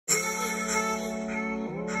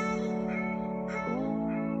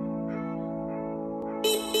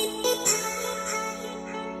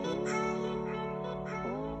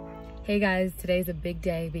Hey guys, today's a big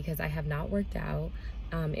day because I have not worked out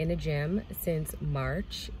in a gym since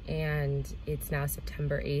March and it's now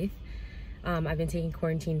September 8th. I've been taking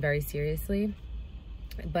quarantine very seriously,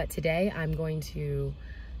 but today I'm going to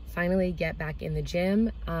finally get back in the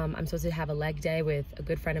gym. I'm supposed to have a leg day with a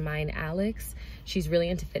good friend of mine, Alex. She's really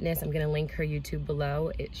into fitness. I'm gonna link her YouTube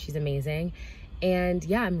below. She's amazing. And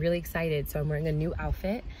yeah, I'm really excited. So I'm wearing a new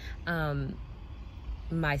outfit.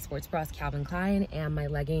 My sports bra is Calvin Klein and my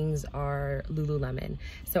leggings are Lululemon.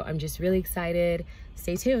 So I'm just really excited.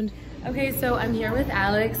 Stay tuned. Okay, so I'm here with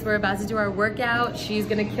Alex. We're about to do our workout. She's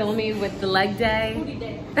gonna kill me with the leg day. Booty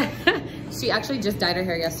day. She actually just dyed her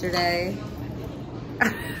hair yesterday.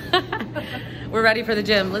 We're ready for the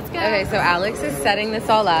gym. Let's go. Okay, so Alex is setting this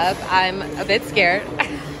all up. I'm a bit scared.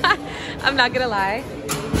 I'm not gonna lie.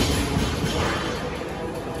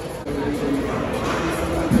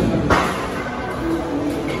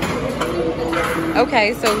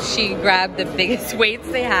 Okay, so she grabbed the biggest weights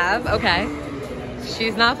they have. Okay.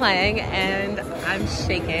 She's not playing and I'm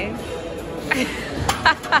shaking.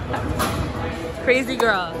 Crazy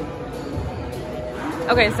girl.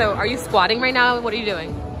 Okay, so are you squatting right now? What are you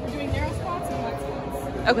doing? We're doing narrow squats and wide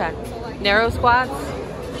squats. Okay. So like, Narrow squats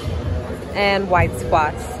and wide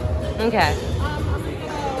squats. Okay. I'm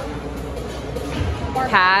gonna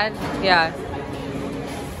Pad, yeah.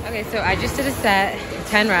 Okay, so I just did a set,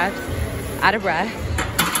 10 reps, out of breath,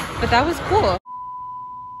 but that was cool.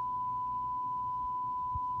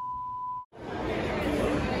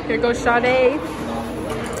 Here goes Sade.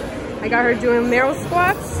 I got her doing narrow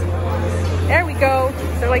squats. There we go.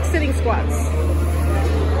 They're like sitting squats.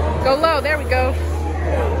 Go low, there we go.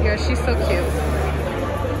 Yeah, she's so cute.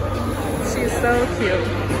 She's so cute.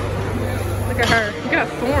 Look at her, look at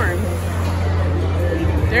that form.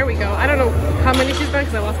 There we go. I don't know how many she's done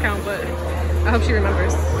because I lost count, but I hope she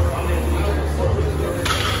remembers.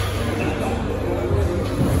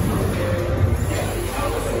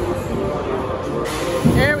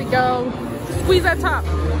 There we go. Squeeze that top.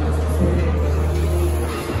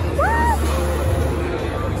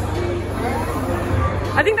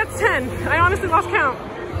 I think that's 10. I honestly lost count.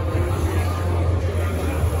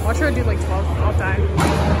 Watch her do like 12. I'll die.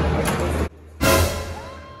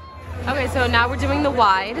 Okay, so now we're doing the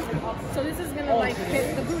wide. So this is gonna like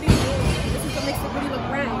hit the booty. This is what makes the booty look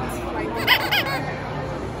round. Right?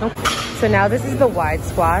 So now this is the wide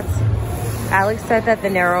squats. Alex said that the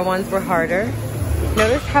narrow ones were harder.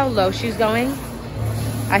 Notice how low she's going.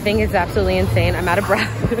 I think it's absolutely insane. I'm out of breath.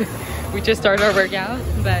 We just started our workout,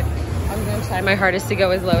 but I'm gonna try my hardest to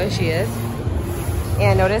go as low as she is.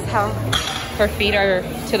 And notice how her feet are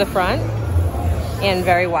to the front and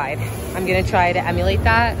very wide. I'm gonna try to emulate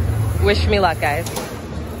that. Wish me luck, guys.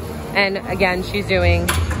 And again, she's doing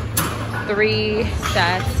 3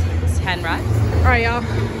 sets, 10 reps. All right, y'all.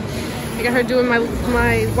 I got her doing my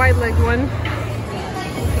wide leg one.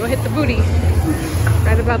 Go hit the booty.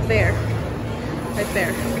 Right about there. Right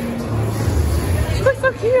there. She looks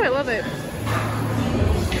so cute. I love it.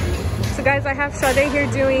 So guys, I have Sade here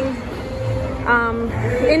doing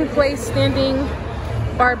in place standing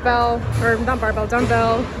barbell, or not barbell,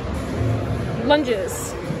 dumbbell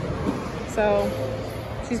lunges. So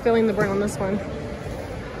she's feeling the burn on this one.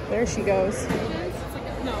 There she goes.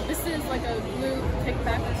 No, this is like a glute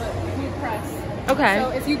kickback, but glute press. Okay. So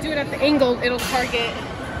if you do it at the angle, it'll target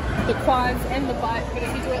the quads and the butt. But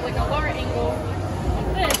if you do it like a lower angle,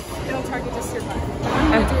 like this, it'll target just your butt.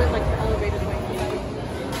 I'm gonna do it like the elevated way.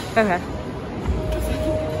 Okay.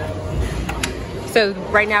 So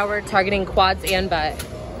right now we're targeting quads and butt.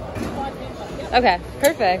 Quads and butt. Yep. Okay,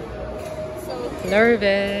 perfect. So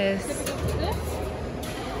Nervous. this,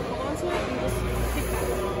 hold on to it, and just kick back.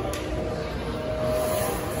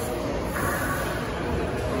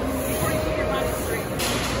 Before you keep your body straight.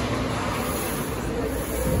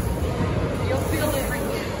 You'll feel it right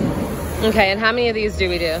here. Okay, and how many of these do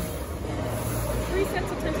we do? 3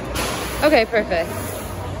 sets of 10 to 20. Okay, perfect.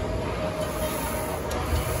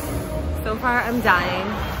 So far, I'm dying.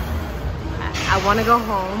 I want to go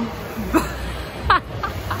home.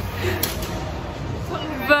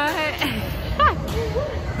 But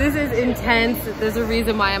this is intense. There's a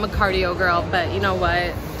reason why I'm a cardio girl, but you know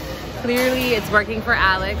what? Clearly, it's working for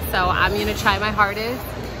Alex, so I'm going to try my hardest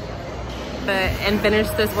and finish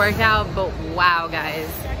this workout. But wow, guys.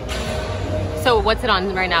 So what's it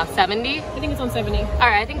on right now? 70? I think it's on 70. All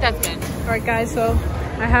right, I think that's good. All right, guys, so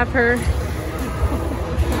I have her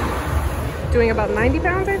doing about 90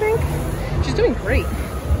 pounds, I think. She's doing great.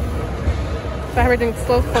 So I have her doing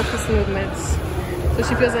slow focus movements. So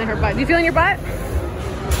she feels it in her butt. Do you feel it in your butt?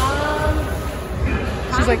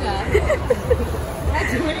 She's like, Yes.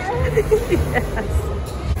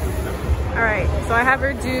 All right, so I have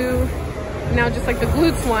her do now just like the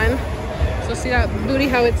glutes one. So see that booty,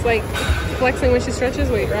 how it's like flexing when she stretches?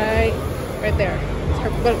 Wait, right there. Her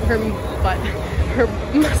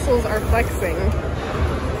muscles are flexing.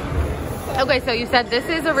 Okay, so you said this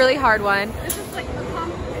is a really hard one. This is like a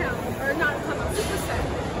compound, or not a compound, superset.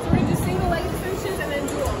 So we're gonna do single leg extensions and then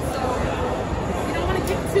dual. So you don't want to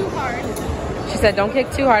kick too hard. She said don't kick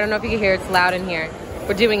too hard. I don't know if you can hear, it's loud in here.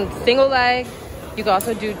 We're doing single leg. You can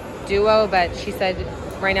also do duo, but she said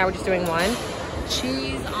right now we're just doing one.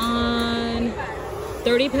 She's on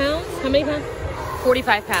 30 pounds. How many pounds?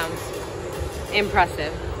 45 pounds.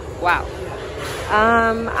 Impressive. Wow.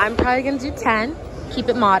 I'm probably gonna do 10. Keep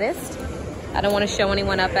it modest. I don't want to show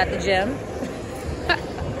anyone up at the gym.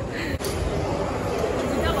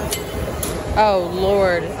 Oh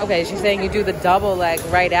Lord. Okay, she's saying you do the double leg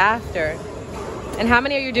right after. And how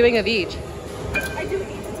many are you doing of each? I do 8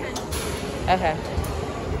 to 10. Okay.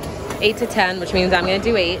 8 to 10, which means I'm gonna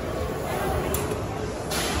do 8.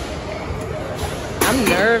 I'm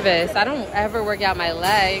nervous. I don't ever work out my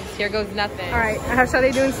legs. Here goes nothing. All right, I have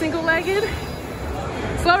Sade doing single-legged.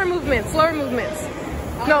 Slower movements, slower movements.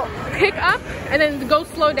 No, pick up and then go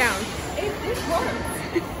slow down. It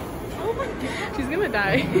works. Oh my God. She's gonna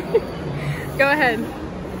die. Go ahead.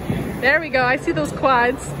 There we go. I see those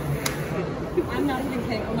quads. I'm not even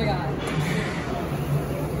kidding. Oh my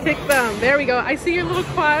God. Kick them. There we go. I see your little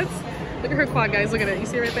quads. Look at her quad, guys. Look at it. You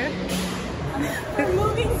see it right there? We're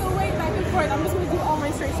moving the weight back and forth. I'm just gonna do all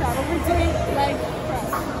my straight shot. We're doing leg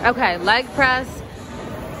press. Okay, leg press.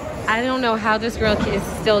 I don't know how this girl is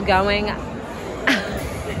still going.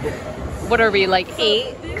 What are we, like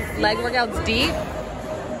 8 leg workouts deep?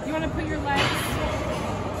 You want to put your legs,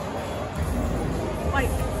 like,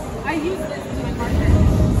 I use this as my partner.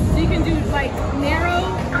 So you can do like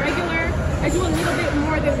narrow, regular. I do a little bit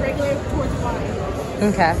more than regular towards wide.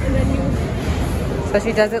 Okay. And then you... So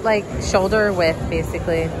she does it like shoulder width,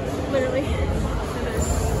 basically. Literally.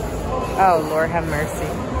 Oh, Lord have mercy.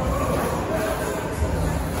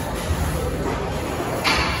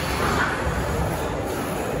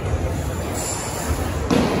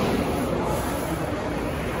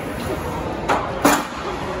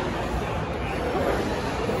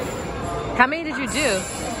 How many did you do?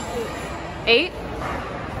 8?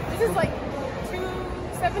 This is like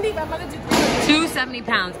 270, but I'm gonna do 300. 270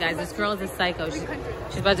 pounds, guys. This girl is a psycho.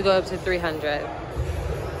 She's about to go up to 300.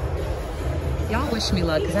 Y'all wish me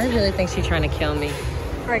luck, because I really think she's trying to kill me.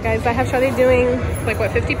 All right, guys, I have Sade doing like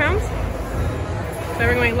what, 50 pounds? So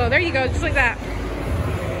we're going low. There you go, just like that.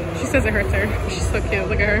 She says it hurts her. She's so cute.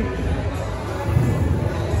 Look at her.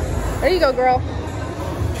 There you go, girl.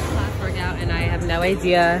 Class workout, and I have no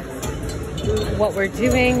idea what we're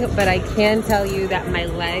doing, but I can tell you that my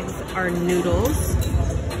legs are noodles.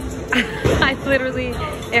 I literally,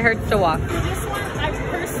 it hurts to walk. For this one, I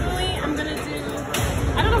personally am gonna do,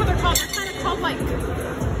 I don't know what they're called. They're kind of called like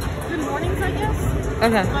good mornings, I guess.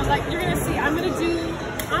 Okay. Like you're gonna see, I'm gonna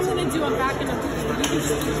do a back and a booty. You can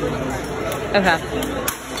just do it. Okay.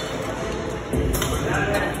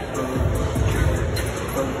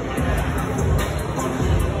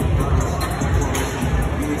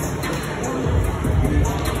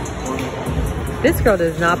 This girl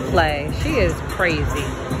does not play. She is crazy.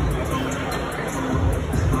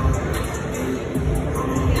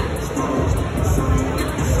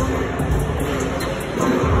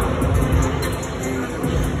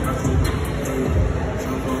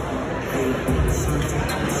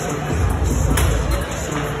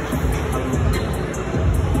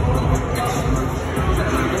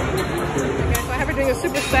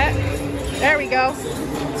 Superset. There we go.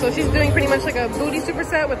 So she's doing pretty much like a booty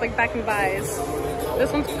superset with like back and thighs.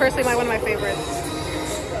 This one's personally one of my favorites.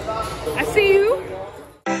 I see you.